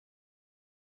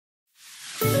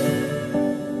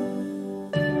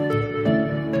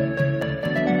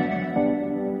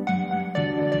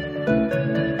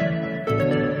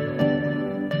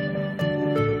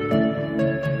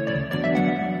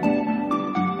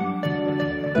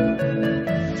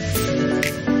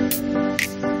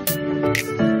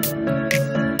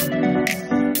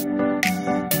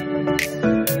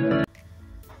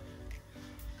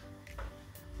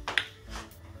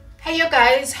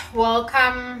guys,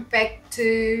 welcome back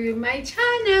to my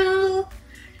channel.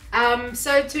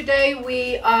 So today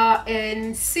we are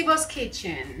in Sibo's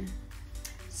kitchen.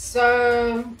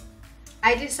 So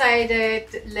I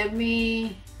decided let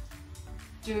me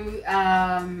do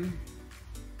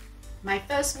my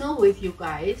first meal with you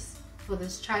guys for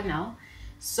this channel.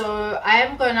 So I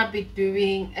am gonna be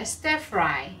doing a stir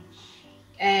fry,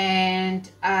 and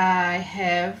I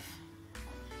have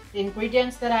the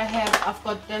ingredients that I have. I've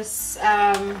got this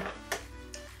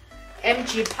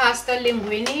MG pasta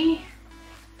linguine,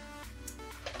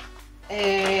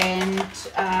 and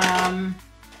I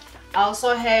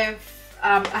also have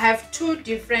I have two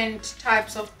different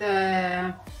types of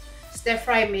the stir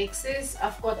fry mixes.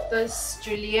 I've got this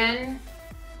julienne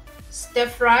stir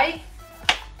fry,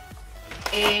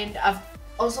 and I've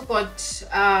also got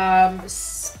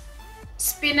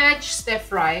spinach stir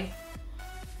fry.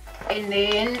 And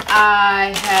then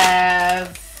I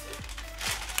have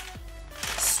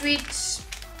sweet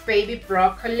baby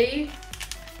broccoli.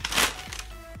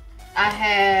 I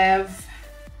have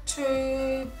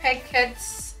two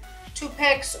packs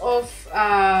of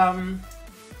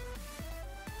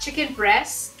chicken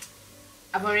breast.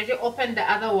 I've already opened the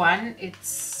other one,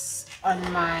 it's on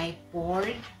my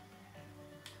board.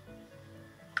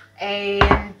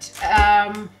 And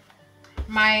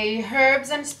my herbs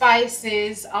and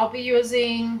spices, I'll be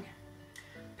using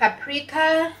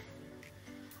paprika.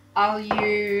 I'll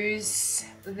use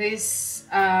this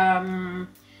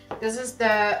this is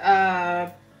the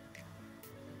I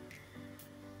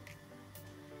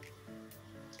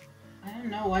don't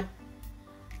know what,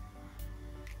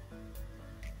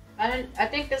 I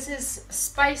think this is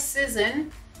spice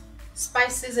seasoned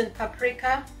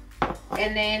paprika.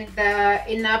 And then the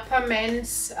Inapa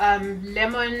Men's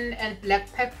lemon and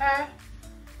black pepper.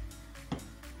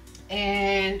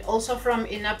 And also from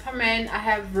Inapa Men I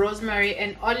have rosemary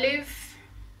and olive.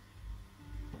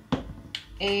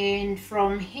 And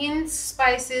from Hint's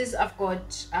Spices I've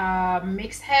got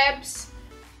mixed herbs.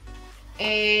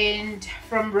 And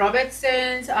from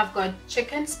Robertson's I've got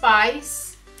chicken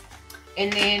spice.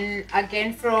 And then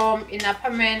again from Inapa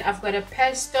Men I've got a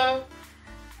pesto,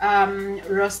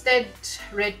 roasted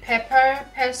red pepper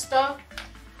pesto.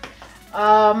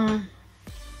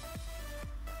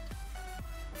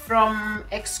 From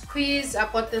Exquise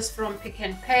I got this from Pick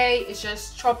n Pay, it's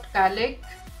just chopped garlic.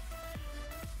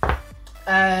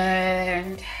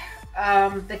 And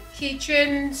the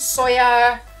kitchen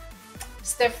soya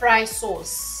stir fry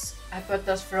sauce, I got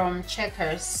this from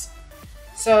Checkers.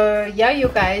 So yeah, you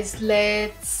guys,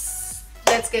 let's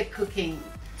get cooking.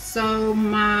 So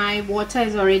my water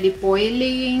is already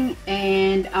boiling,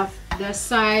 and off the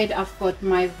side I've got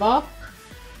my wok,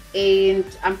 and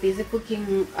I'm busy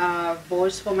cooking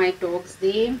balls for my dogs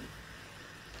there.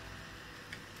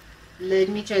 Let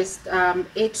me just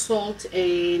add salt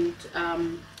and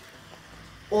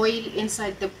oil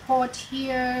inside the pot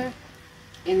here,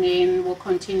 and then we'll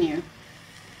continue.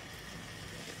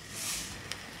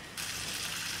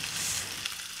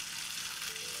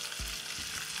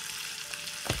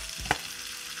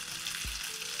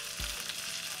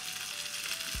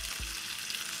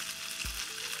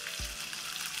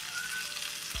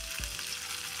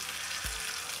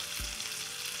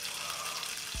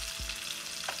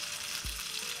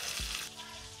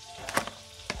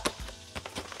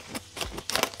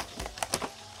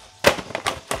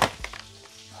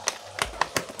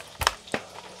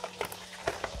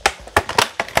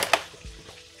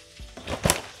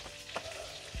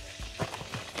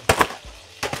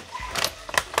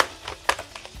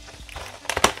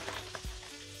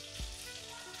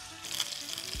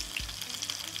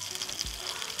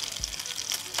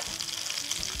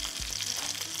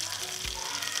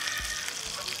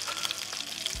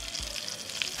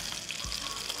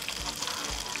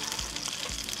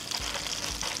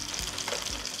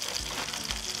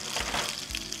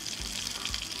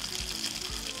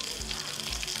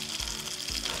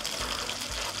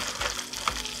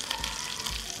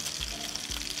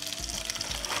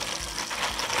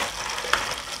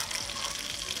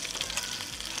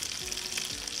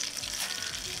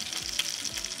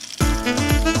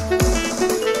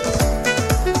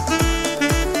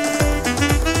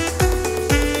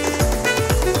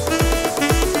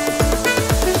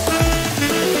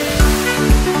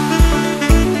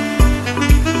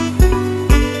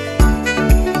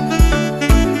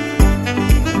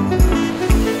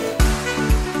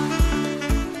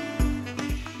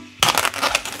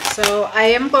 So I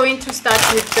am going to start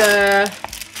with the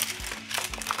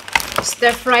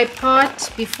stir fry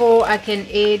part before I can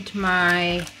add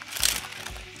my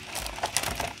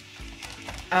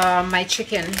my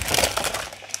chicken.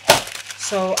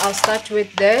 So I'll start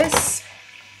with this,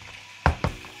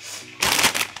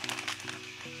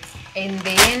 and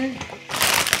then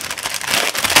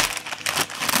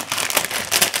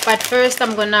but first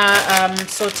I'm gonna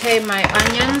saute my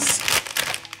onions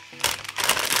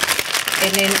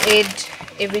and then add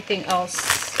everything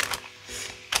else.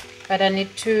 But I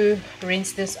need to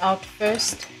rinse this out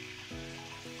first.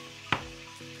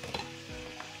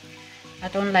 I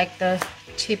don't like the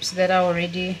tips that are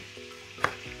already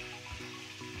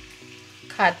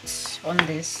cut on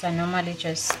this. I normally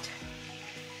just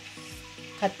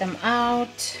cut them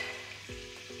out.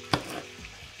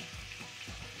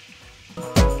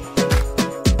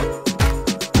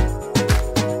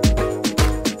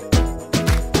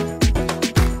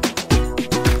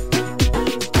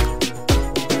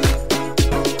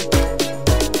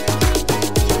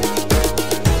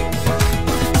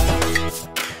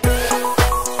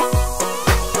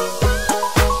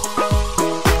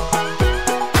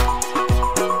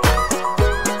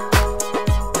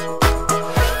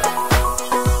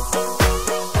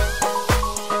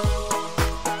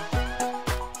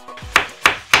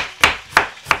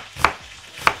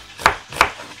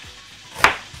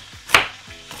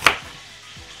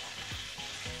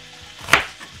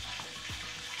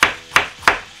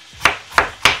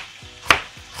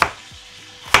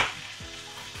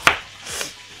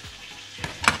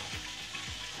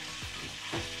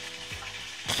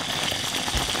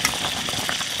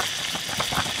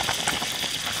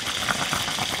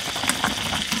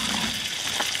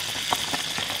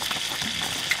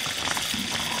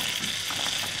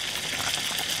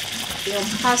 Your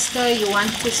pasta, you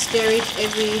want to stir it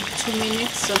every 2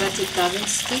 minutes so that it doesn't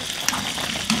stick.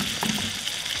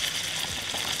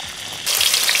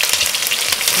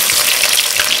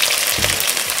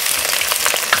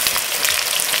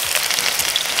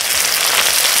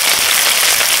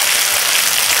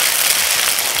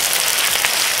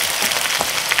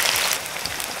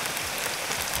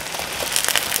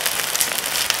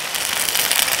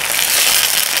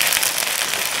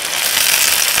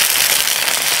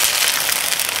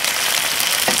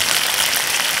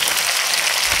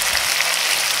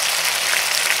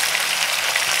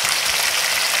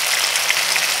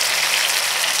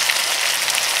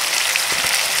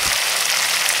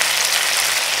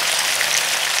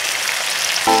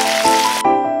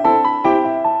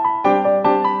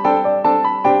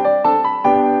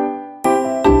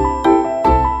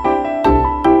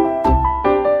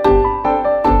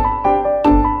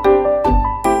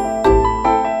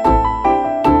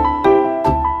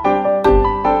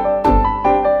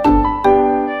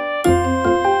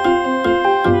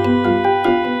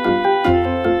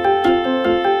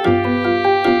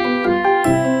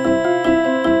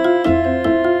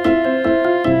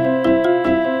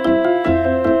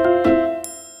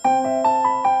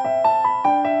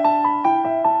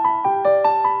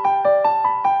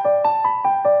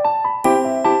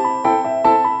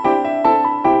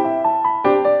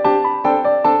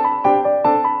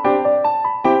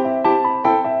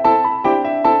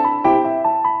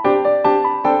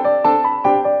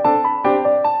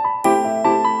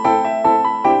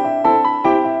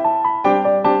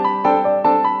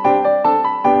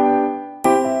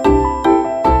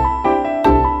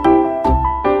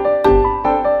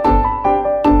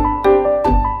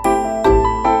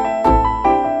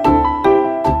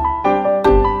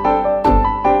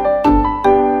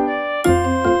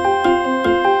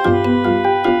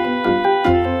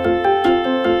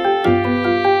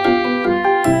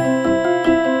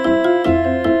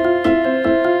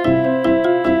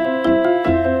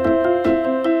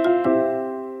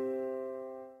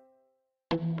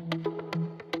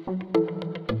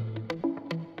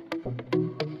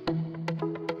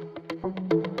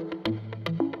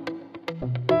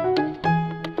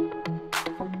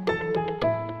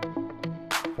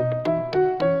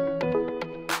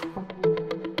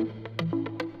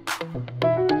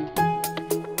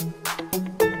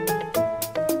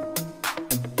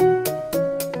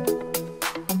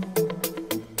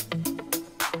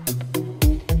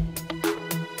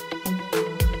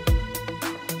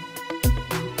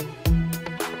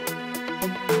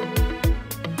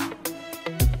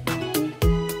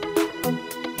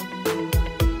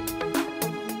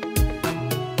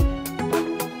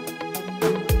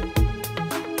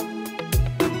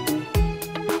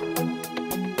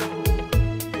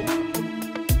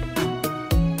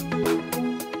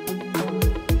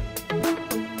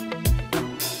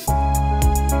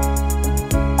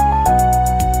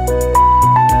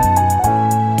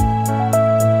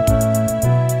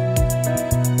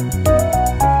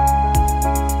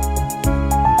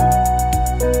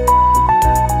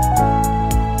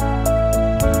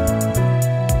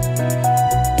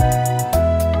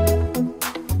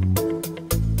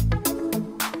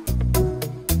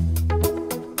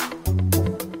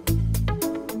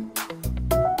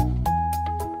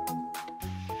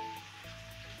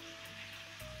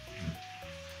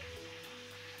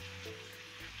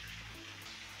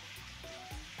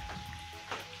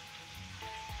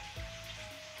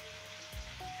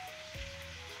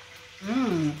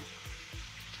 Mm.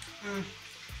 Mm.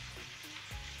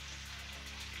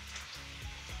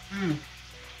 Mm.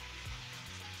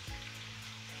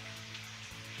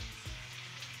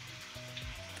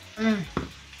 Mm.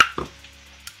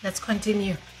 Let's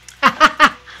continue.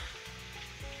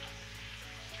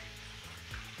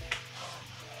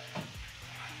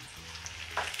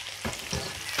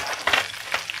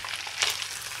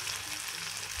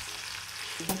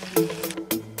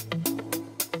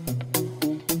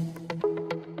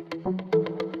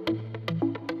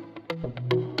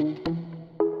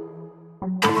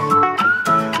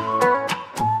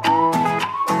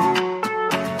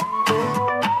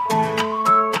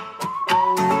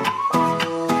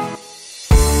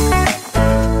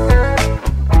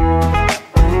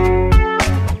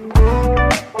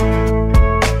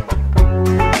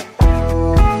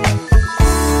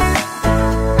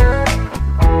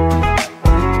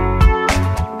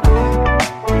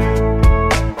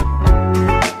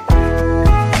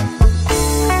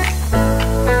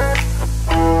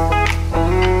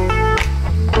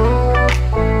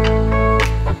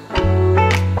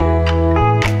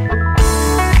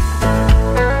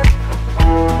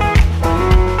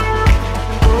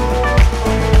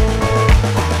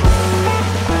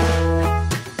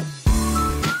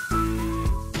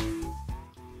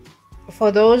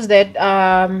 For those that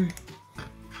um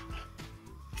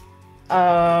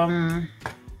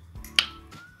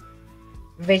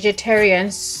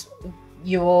vegetarians,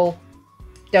 you will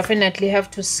definitely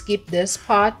have to skip this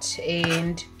part.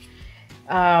 And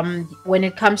when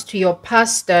it comes to your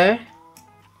pasta,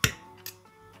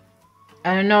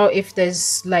 I don't know if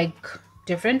there's like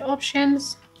different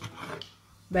options,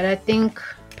 but I think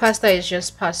pasta is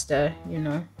just pasta, you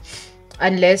know,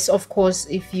 unless of course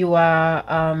if you are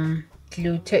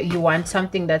gluten, you want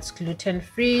something that's gluten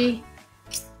free.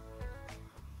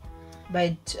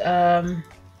 But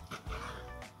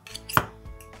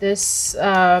this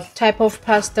type of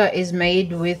pasta is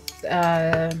made with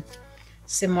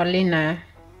semolina.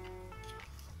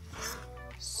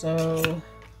 So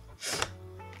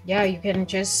yeah, you can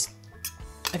just,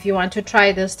 if you want to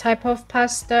try this type of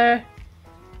pasta,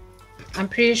 I'm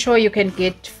pretty sure you can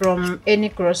get from any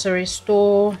grocery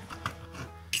store,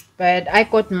 but I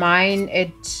got mine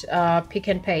at Pick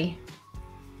n Pay.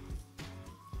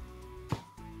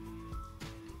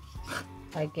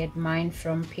 I get mine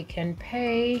from Pick n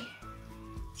Pay.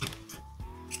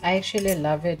 I actually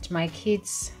love it. My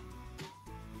kids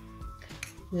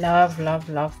love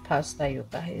pasta, you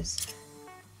guys,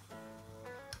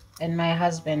 and my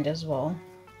husband as well.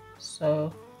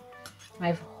 So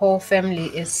my whole family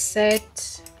is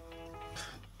set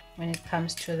when it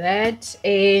comes to that.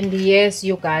 And yes,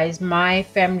 you guys, my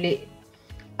family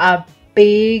are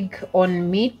big on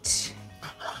meat.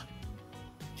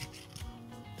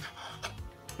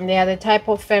 They are the type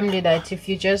of family that if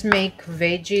you just make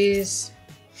veggies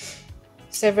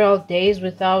several days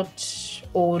without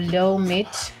or low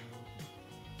meat,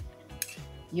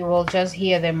 you will just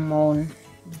hear them moan.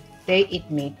 They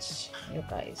eat meat, you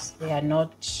guys. They are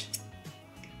not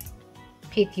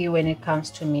picky when it comes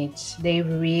to meat. They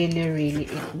really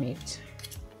eat meat.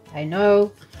 I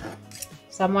know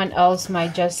someone else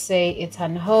might just say it's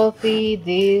unhealthy,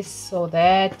 this or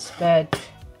that, but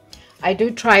I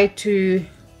do try to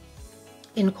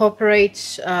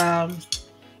incorporate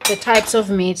the types of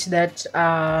meat that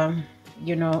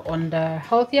you know, on the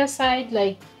healthier side,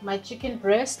 like my chicken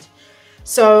breast.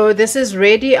 So this is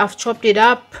ready. I've chopped it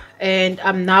up and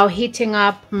I'm now heating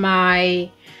up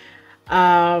my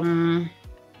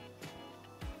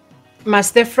my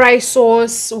stir fry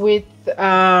sauce with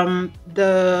the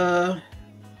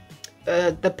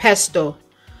pesto.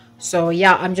 So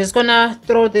yeah, I'm just gonna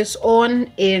throw this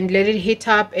on and let it heat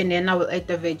up, and then I will add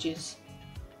the veggies.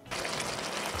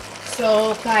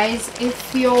 So guys,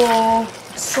 if your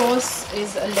sauce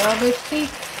is a little bit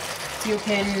thick, you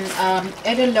can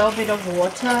add a little bit of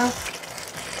water,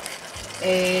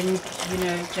 and you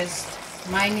know, just,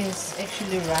 mine is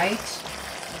actually right.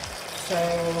 So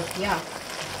yeah,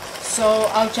 so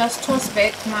I'll just toss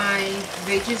back my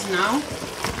veggies now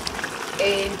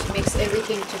and mix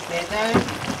everything together.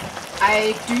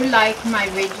 I do like my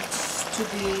veggies to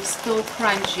be still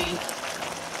crunchy,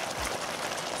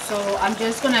 so I'm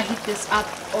just gonna heat this up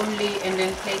only and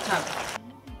then plate up.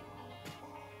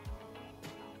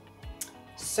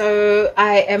 So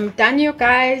I am done, you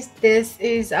guys. This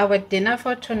is our dinner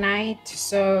for tonight.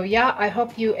 So yeah, I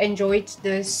hope you enjoyed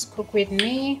this cook with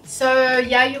me. So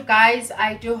yeah, you guys,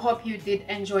 I do hope you did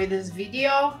enjoy this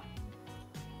video.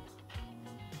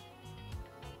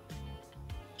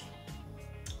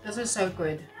 This is so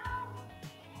good.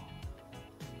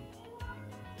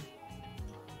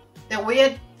 The The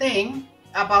weird thing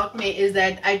about me is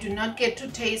that I do not get to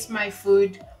taste my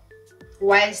food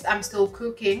whilst I'm still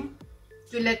cooking.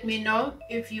 Do let me know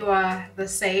if you are the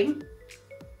same,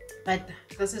 but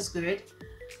this is good.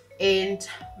 And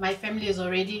my family is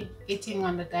already eating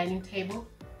on the dining table.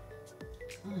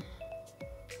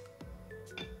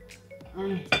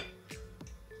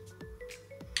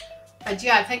 But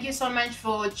yeah, thank you so much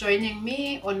for joining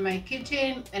me on my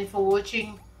kitchen and for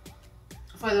watching.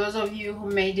 For those of you who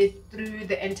made it through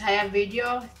the entire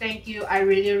video, thank you. I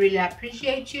really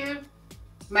appreciate you.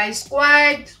 My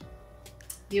squad,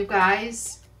 you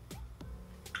guys,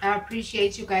 I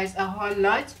appreciate you guys a whole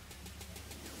lot.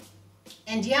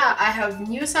 And yeah, I have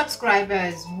new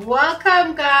subscribers.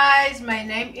 Welcome guys, my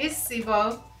name is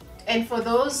Sibo. And for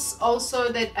those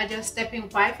also that are just stepping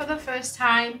by for the first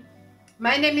time,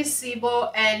 my name is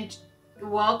Sibo and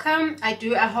welcome. I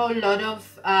do a whole lot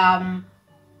of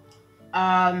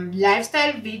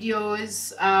lifestyle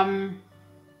videos,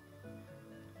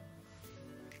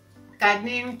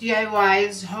 gardening,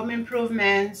 DIYs, home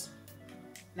improvements.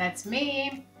 That's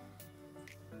me.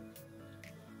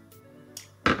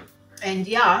 And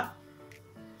yeah,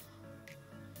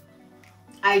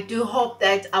 I do hope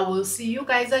that I will see you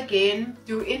guys again.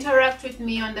 Do interact with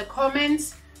me on the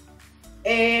comments,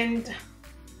 and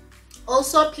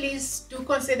also please do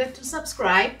consider to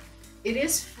subscribe. It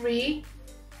is free.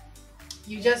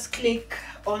 You just click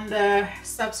on the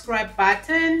subscribe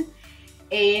button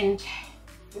and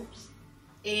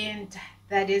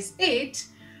that is it.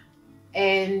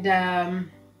 And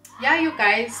yeah, you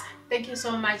guys, thank you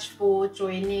so much for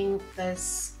joining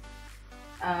this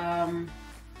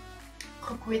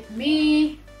cook with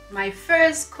me, my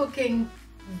first cooking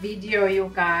video,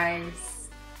 you guys.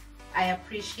 I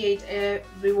appreciate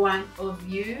every one of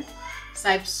you,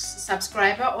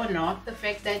 subscriber or not, the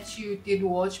fact that you did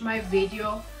watch my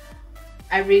video.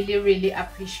 I really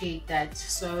appreciate that.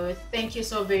 So thank you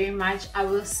so very much. I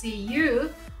will see you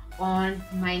on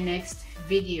my next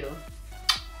video.